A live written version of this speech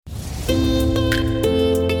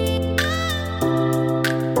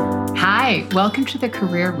Hi, welcome to the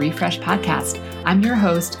Career Refresh Podcast. I'm your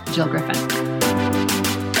host, Jill Griffin.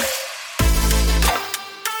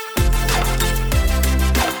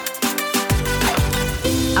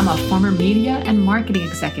 I'm a former media and marketing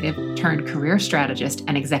executive turned career strategist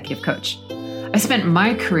and executive coach. I spent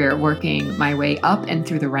my career working my way up and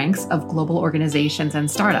through the ranks of global organizations and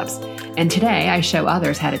startups, and today I show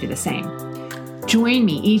others how to do the same. Join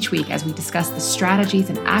me each week as we discuss the strategies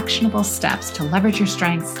and actionable steps to leverage your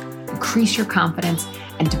strengths, increase your confidence,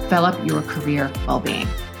 and develop your career well-being.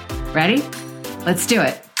 Ready? Let's do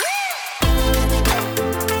it.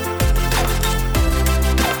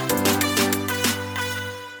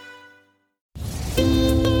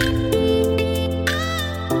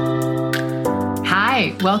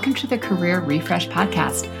 Hi, welcome to the Career Refresh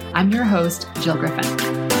Podcast. I'm your host, Jill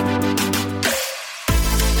Griffin.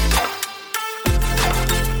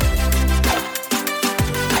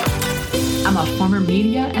 I'm a former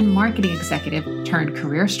media and marketing executive turned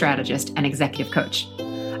career strategist and executive coach.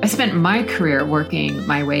 I spent my career working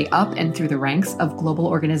my way up and through the ranks of global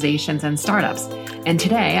organizations and startups, and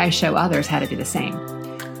today I show others how to do the same.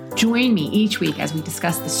 Join me each week as we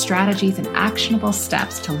discuss the strategies and actionable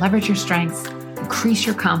steps to leverage your strengths, increase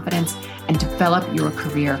your confidence, and develop your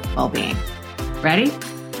career well-being. Ready?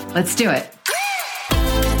 Let's do it.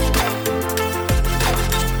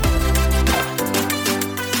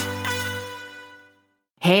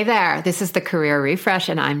 Hey there, this is the Career Refresh,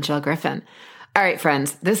 and I'm Jill Griffin. All right,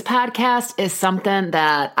 friends, this podcast is something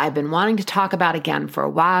that I've been wanting to talk about again for a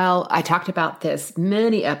while. I talked about this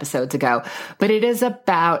many episodes ago, but it is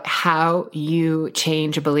about how you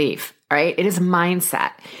change a belief, right? It is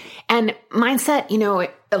mindset. And mindset,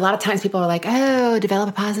 a lot of times people are like, oh, develop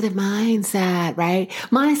a positive mindset, right?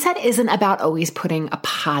 Mindset isn't about always putting a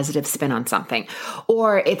positive spin on something,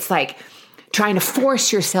 or it's like trying to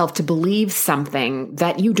force yourself to believe something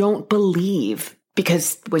that you don't believe,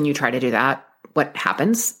 because when you try to do that, what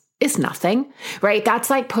happens is nothing, right? That's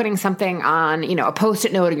like putting something on, a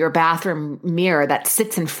Post-it note or your bathroom mirror that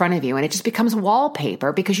sits in front of you and it just becomes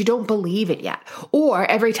wallpaper because you don't believe it yet. Or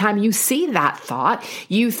every time you see that thought,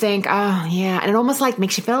 you think, oh yeah, and it almost like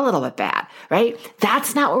makes you feel a little bit bad, right?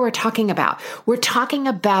 That's not what we're talking about. We're talking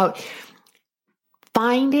about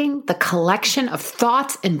finding the collection of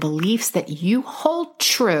thoughts and beliefs that you hold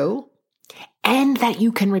true and that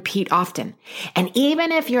you can repeat often. And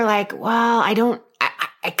even if you're like, well,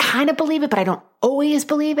 I kind of believe it, but I don't always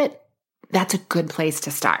believe it, that's a good place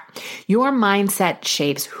to start. Your mindset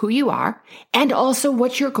shapes who you are and also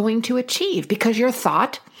what you're going to achieve, because your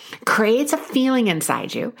thought creates a feeling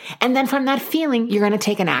inside you. And then from that feeling, you're going to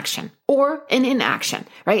take an action or an inaction,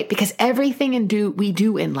 right? Because everything we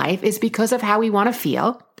do in life is because of how we want to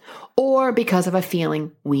feel or because of a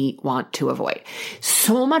feeling we want to avoid.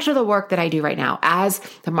 So much of the work that I do right now, as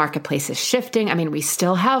the marketplace is shifting, we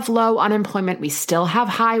still have low unemployment, we still have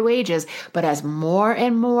high wages, but as more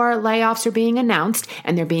and more layoffs are being announced,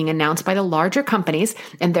 and they're being announced by the larger companies,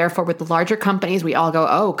 and therefore with the larger companies, we all go,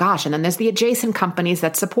 oh gosh, and then there's the adjacent companies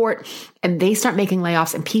that support, and they start making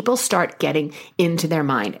layoffs, and people start getting into their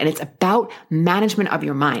mind. And it's about management of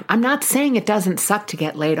your mind. I'm not saying it doesn't suck to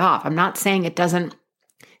get laid off. I'm not saying it doesn't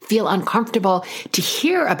feel uncomfortable to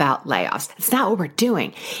hear about layoffs. That's not what we're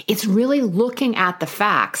doing. It's really looking at the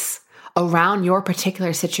facts around your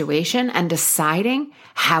particular situation and deciding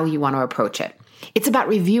how you want to approach it. It's about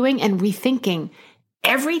reviewing and rethinking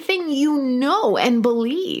everything you know and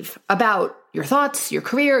believe about your thoughts, your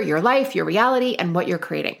career, your life, your reality, and what you're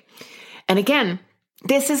creating. And again,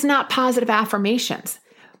 this is not positive affirmations.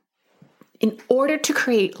 In order to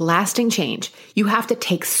create lasting change, you have to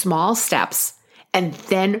take small steps and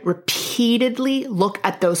then repeatedly look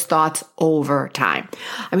at those thoughts over time.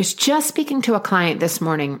 I was just speaking to a client this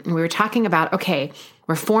morning, and we were talking about, okay,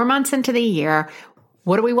 we're 4 months into the year.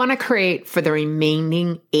 What do we want to create for the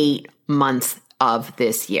remaining 8 months of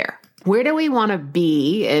this year? Where do we want to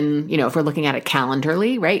be in, if we're looking at it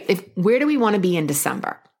calendarly, right? Where do we want to be in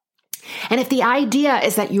December? And if the idea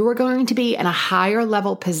is that you are going to be in a higher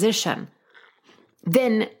level position,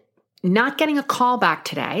 then not getting a call back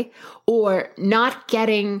today, or not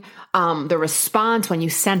getting the response when you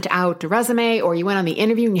sent out the resume or you went on the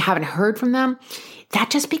interview and you haven't heard from them, that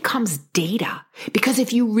just becomes data. Because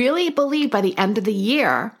if you really believe by the end of the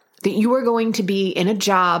year that you are going to be in a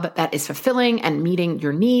job that is fulfilling and meeting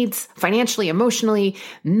your needs financially, emotionally,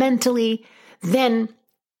 mentally, then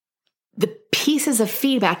the pieces of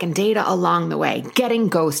feedback and data along the way, getting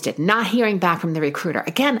ghosted, not hearing back from the recruiter.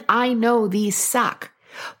 Again, I know these suck.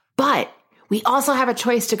 But we also have a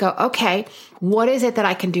choice to go, okay, what is it that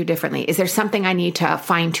I can do differently? Is there something I need to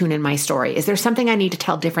fine tune in my story? Is there something I need to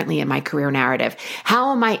tell differently in my career narrative?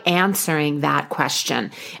 How am I answering that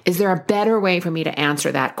question? Is there a better way for me to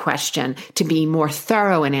answer that question, to be more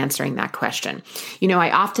thorough in answering that question?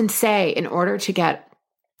 I often say in order to get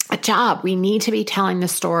a job, we need to be telling the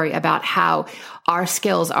story about how our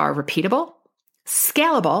skills are repeatable,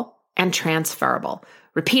 scalable, and transferable.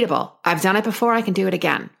 Repeatable. I've done it before. I can do it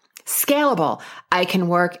again. Scalable. I can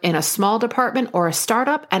work in a small department or a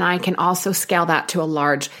startup, and I can also scale that to a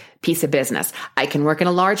large piece of business. I can work in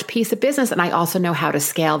a large piece of business, and I also know how to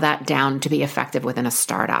scale that down to be effective within a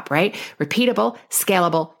startup, right? Repeatable,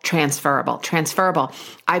 scalable, transferable. Transferable.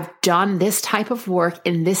 I've done this type of work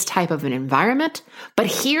in this type of an environment, but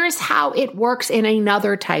here's how it works in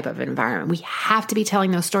another type of environment. We have to be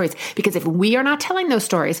telling those stories, because if we are not telling those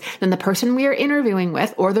stories, then the person we are interviewing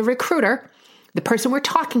with, or the recruiter, the person we're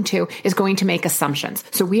talking to, is going to make assumptions.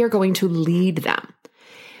 So we are going to lead them.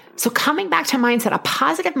 So coming back to mindset, a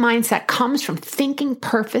positive mindset comes from thinking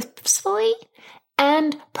purposefully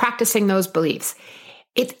and practicing those beliefs.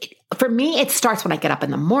 For me, it starts when I get up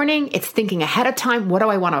in the morning. It's thinking ahead of time. What do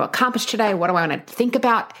I want to accomplish today? What do I want to think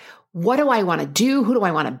about? What do I want to do? Who do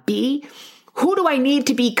I want to be? Who do I need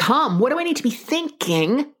to become? What do I need to be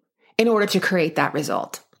thinking in order to create that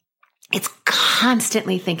result? It's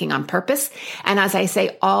constantly thinking on purpose. And as I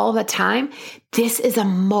say all the time, this is a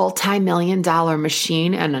multi-million-dollar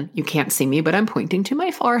machine. And you can't see me, but I'm pointing to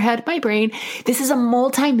my forehead, my brain. This is a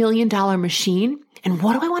multi-million-dollar machine. And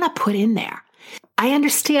what do I want to put in there? I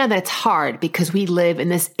understand that it's hard because we live in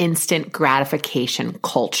this instant gratification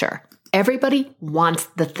culture. Everybody wants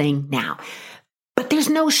the thing now, but there's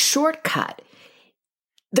no shortcut.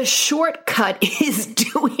 The shortcut is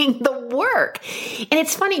doing the work. And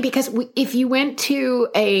it's funny because if you went to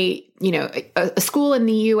a school in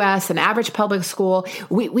the US, an average public school,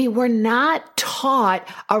 we were not taught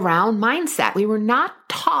around mindset. We were not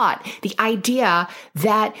taught the idea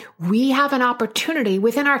that we have an opportunity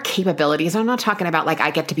within our capabilities. I'm not talking about like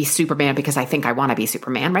I get to be Superman because I think I want to be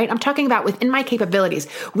Superman, right? I'm talking about within my capabilities,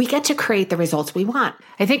 we get to create the results we want.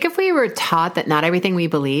 I think if we were taught that not everything we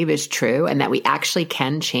believe is true and that we actually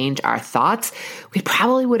can change our thoughts, we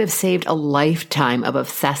probably would have saved a lifetime of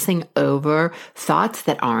obsessing over thoughts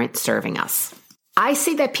that aren't serving us. I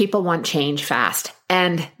see that people want change fast,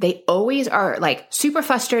 and they always are like super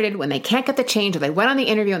frustrated when they can't get the change, or they went on the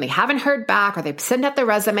interview and they haven't heard back, or they send out the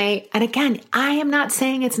resume. And again, I am not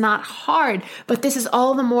saying it's not hard, but this is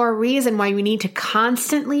all the more reason why we need to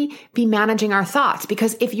constantly be managing our thoughts.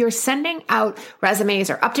 Because if you're sending out resumes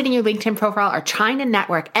or updating your LinkedIn profile or trying to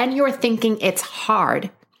network and you're thinking it's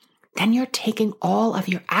hard, then you're taking all of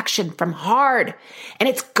your action from hard, and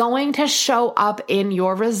it's going to show up in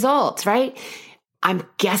your results, right? I'm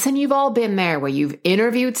guessing you've all been there where you've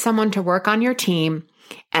interviewed someone to work on your team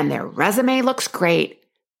and their resume looks great,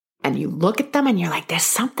 and you look at them and you're like, there's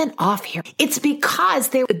something off here. It's because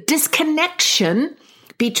there's a disconnection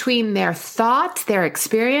between their thoughts, their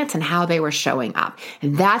experience, and how they were showing up.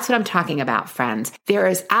 And that's what I'm talking about, friends. There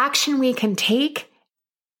is action we can take.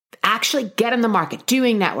 Actually get in the market,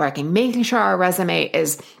 doing networking, making sure our resume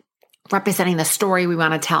is representing the story we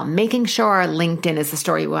want to tell, making sure our LinkedIn is the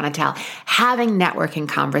story we want to tell, having networking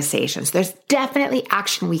conversations. There's definitely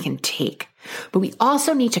action we can take, but we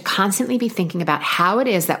also need to constantly be thinking about how it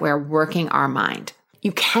is that we're working our mind.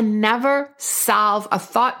 You can never solve a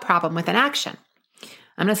thought problem with an action.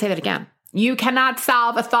 I'm going to say that again. You cannot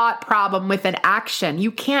solve a thought problem with an action.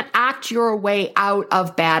 You can't act your way out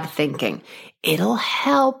of bad thinking. It'll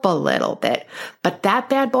help a little bit, but that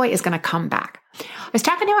bad boy is going to come back. I was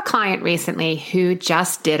talking to a client recently who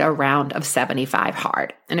just did a round of 75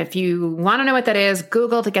 hard. And if you want to know what that is,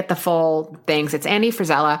 Google to get the full things. It's Andy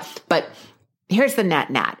Frisella, but here's the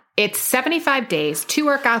net. It's 75 days, 2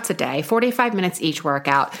 workouts a day, 45 minutes each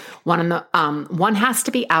workout. One has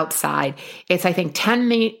to be outside. It's, I think, 10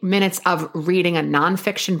 minutes of reading a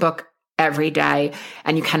nonfiction book every day.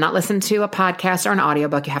 And you cannot listen to a podcast or an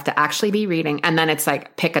audiobook. You have to actually be reading. And then it's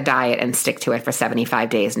like, pick a diet and stick to it for 75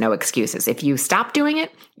 days. No excuses. If you stop doing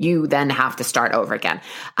it, you then have to start over again.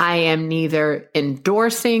 I am neither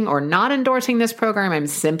endorsing or not endorsing this program. I'm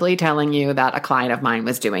simply telling you that a client of mine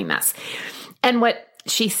was doing this. And what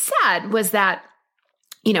she said was that,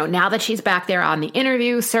 now that she's back there on the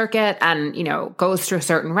interview circuit and, goes through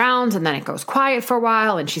certain rounds and then it goes quiet for a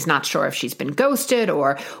while and she's not sure if she's been ghosted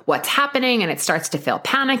or what's happening, and it starts to feel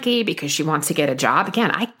panicky because she wants to get a job.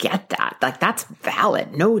 Again, I get that. Like, that's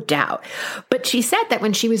valid, no doubt. But she said that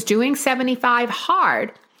when she was doing 75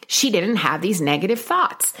 hard, she didn't have these negative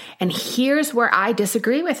thoughts. And here's where I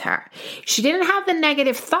disagree with her. She didn't have the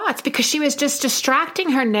negative thoughts because she was just distracting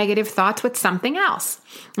her negative thoughts with something else.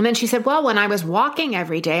 And then she said, well, when I was walking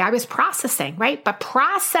every day, I was processing, right? But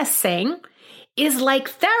processing is like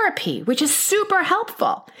therapy, which is super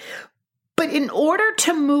helpful. But in order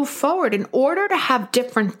to move forward, in order to have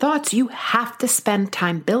different thoughts, you have to spend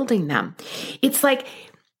time building them. It's like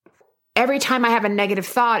every time I have a negative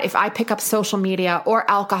thought, if I pick up social media or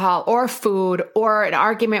alcohol or food or an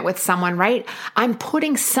argument with someone, right? I'm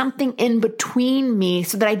putting something in between me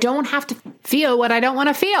so that I don't have to feel what I don't want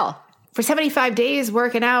to feel. For 75 days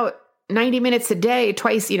working out 90 minutes a day,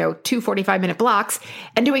 twice, 2 45-minute blocks,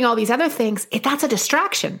 and doing all these other things, that's a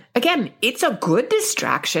distraction. Again, it's a good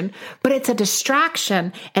distraction, but it's a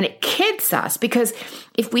distraction and it kids us, because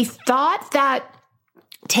if we thought that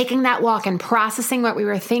taking that walk and processing what we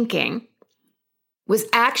were thinking was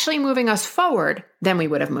actually moving us forward, then we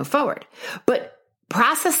would have moved forward. But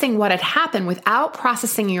processing what had happened without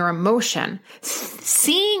processing your emotion,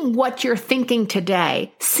 seeing what you're thinking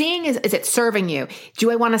today, seeing is it serving you? Do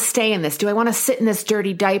I want to stay in this? Do I want to sit in this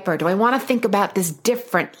dirty diaper? Do I want to think about this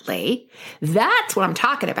differently? That's what I'm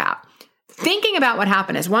talking about. Thinking about what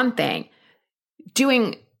happened is one thing.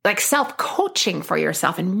 Doing like self-coaching for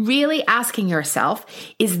yourself and really asking yourself,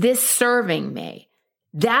 is this serving me?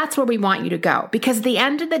 That's where we want you to go. Because at the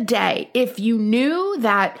end of the day, if you knew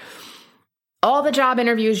that all the job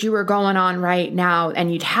interviews you were going on right now,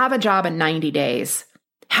 and you'd have a job in 90 days,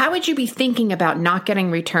 how would you be thinking about not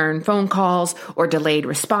getting return phone calls or delayed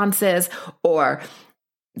responses or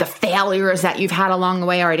the failures that you've had along the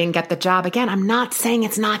way, or I didn't get the job? Again, I'm not saying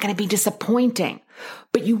it's not going to be disappointing,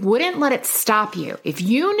 but you wouldn't let it stop you. If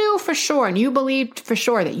you knew for sure and you believed for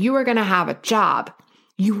sure that you were going to have a job,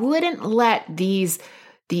 you wouldn't let these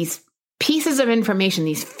pieces of information,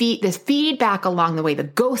 this feedback along the way, the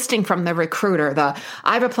ghosting from the recruiter,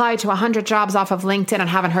 I've applied to 100 jobs off of LinkedIn and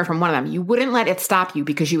haven't heard from one of them. You wouldn't let it stop you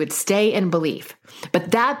because you would stay in belief.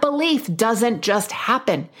 But that belief doesn't just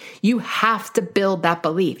happen. You have to build that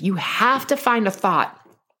belief. You have to find a thought.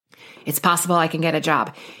 It's possible I can get a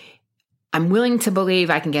job. I'm willing to believe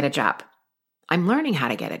I can get a job. I'm learning how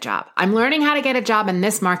to get a job. I'm learning how to get a job in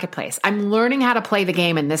this marketplace. I'm learning how to play the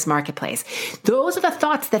game in this marketplace. Those are the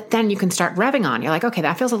thoughts that then you can start revving on. You're like, okay,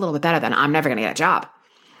 that feels a little bit better than I'm never going to get a job.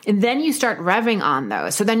 And then you start revving on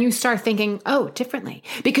those. So then you start thinking, differently,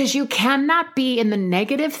 because you cannot be in the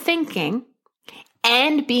negative thinking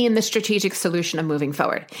and be in the strategic solution of moving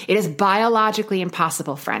forward. It is biologically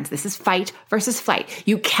impossible, friends. This is fight versus flight.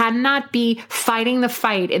 You cannot be fighting the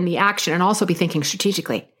fight in the action and also be thinking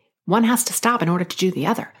strategically. One has to stop in order to do the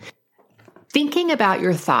other. Thinking about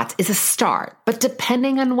your thoughts is a start, but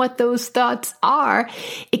depending on what those thoughts are,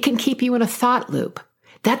 it can keep you in a thought loop.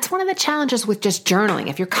 That's one of the challenges with just journaling.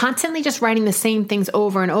 If you're constantly just writing the same things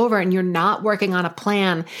over and over and you're not working on a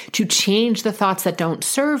plan to change the thoughts that don't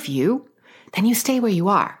serve you, then you stay where you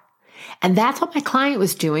are. And that's what my client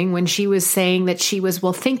was doing when she was saying that she was,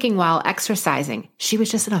 thinking while exercising. She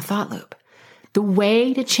was just in a thought loop. The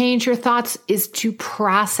way to change your thoughts is to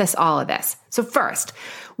process all of this. So first,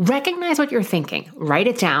 recognize what you're thinking. Write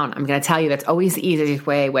it down. I'm going to tell you that's always the easiest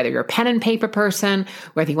way, whether you're a pen and paper person,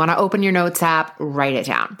 whether you want to open your notes app, write it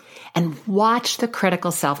down. And watch the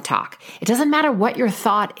critical self-talk. It doesn't matter what your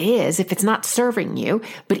thought is if it's not serving you,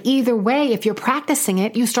 but either way, if you're practicing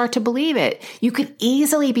it, you start to believe it. You could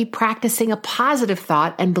easily be practicing a positive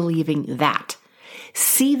thought and believing that.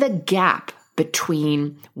 See the gap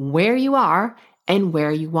between where you are and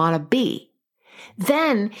where you want to be.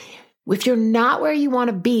 Then, if you're not where you want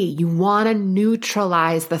to be, you want to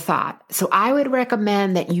neutralize the thought. So I would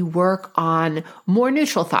recommend that you work on more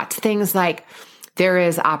neutral thoughts. Things like, there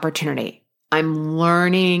is opportunity. I'm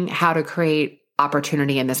learning how to create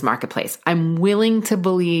opportunity in this marketplace. I'm willing to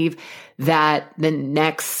believe that the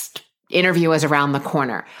next interview is around the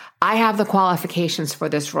corner. I have the qualifications for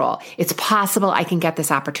this role. It's possible I can get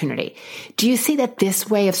this opportunity. Do you see that this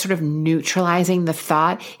way of sort of neutralizing the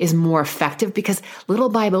thought is more effective? Because little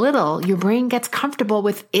by little, your brain gets comfortable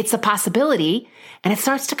with it's a possibility and it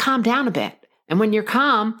starts to calm down a bit. And when you're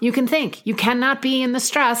calm, you can think. You cannot be in the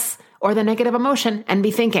stress or the negative emotion and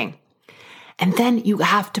be thinking. And then you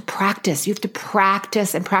have to practice. You have to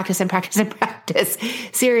practice and practice and practice and practice.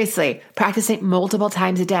 Seriously, practice it multiple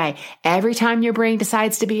times a day. Every time your brain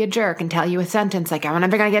decides to be a jerk and tell you a sentence like, I'm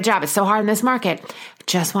never going to get a job. It's so hard in this market.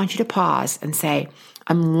 Just want you to pause and say,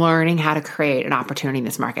 I'm learning how to create an opportunity in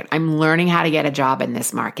this market. I'm learning how to get a job in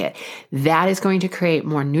this market. That is going to create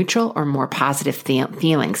more neutral or more positive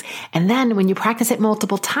feelings. And then when you practice it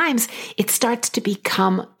multiple times, it starts to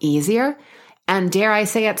become easier. And dare I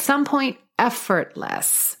say, at some point,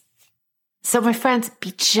 effortless. So my friends,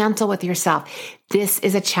 be gentle with yourself. This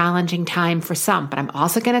is a challenging time for some, but I'm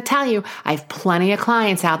also going to tell you, I have plenty of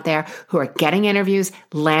clients out there who are getting interviews,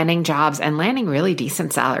 landing jobs, and landing really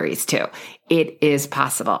decent salaries too. It is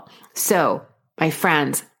possible. So my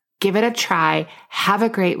friends, give it a try. Have a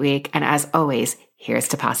great week. And as always, here's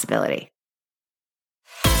to possibility.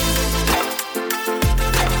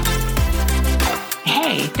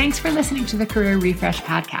 Hey, thanks for listening to the Career Refresh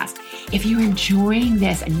podcast. If you're enjoying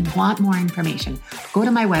this and you want more information, go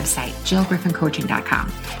to my website,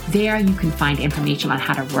 jillgriffincoaching.com. There you can find information on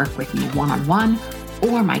how to work with me one-on-one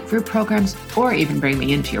or my group programs, or even bring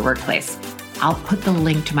me into your workplace. I'll put the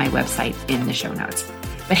link to my website in the show notes.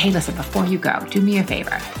 But hey, listen, before you go, do me a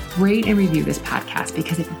favor, rate and review this podcast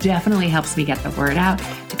because it definitely helps me get the word out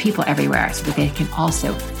to people everywhere so that they can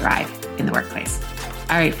also thrive in the workplace.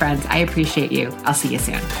 All right, friends, I appreciate you. I'll see you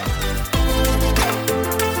soon.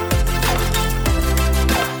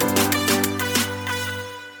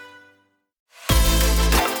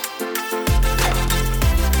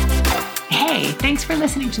 Hey, thanks for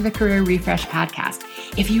listening to the Career Refresh podcast.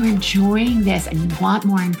 If you're enjoying this and you want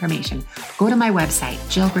more information, go to my website,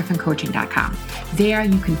 jillgriffincoaching.com. There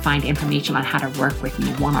you can find information on how to work with me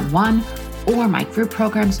one-on-one or my group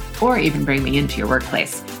programs, or even bring me into your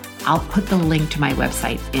workplace. I'll put the link to my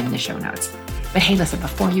website in the show notes. But hey, listen,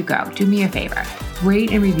 before you go, do me a favor,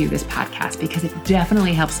 rate and review this podcast because it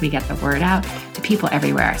definitely helps me get the word out to people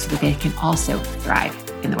everywhere so that they can also thrive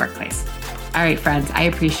in the workplace. All right, friends, I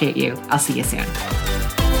appreciate you. I'll see you soon.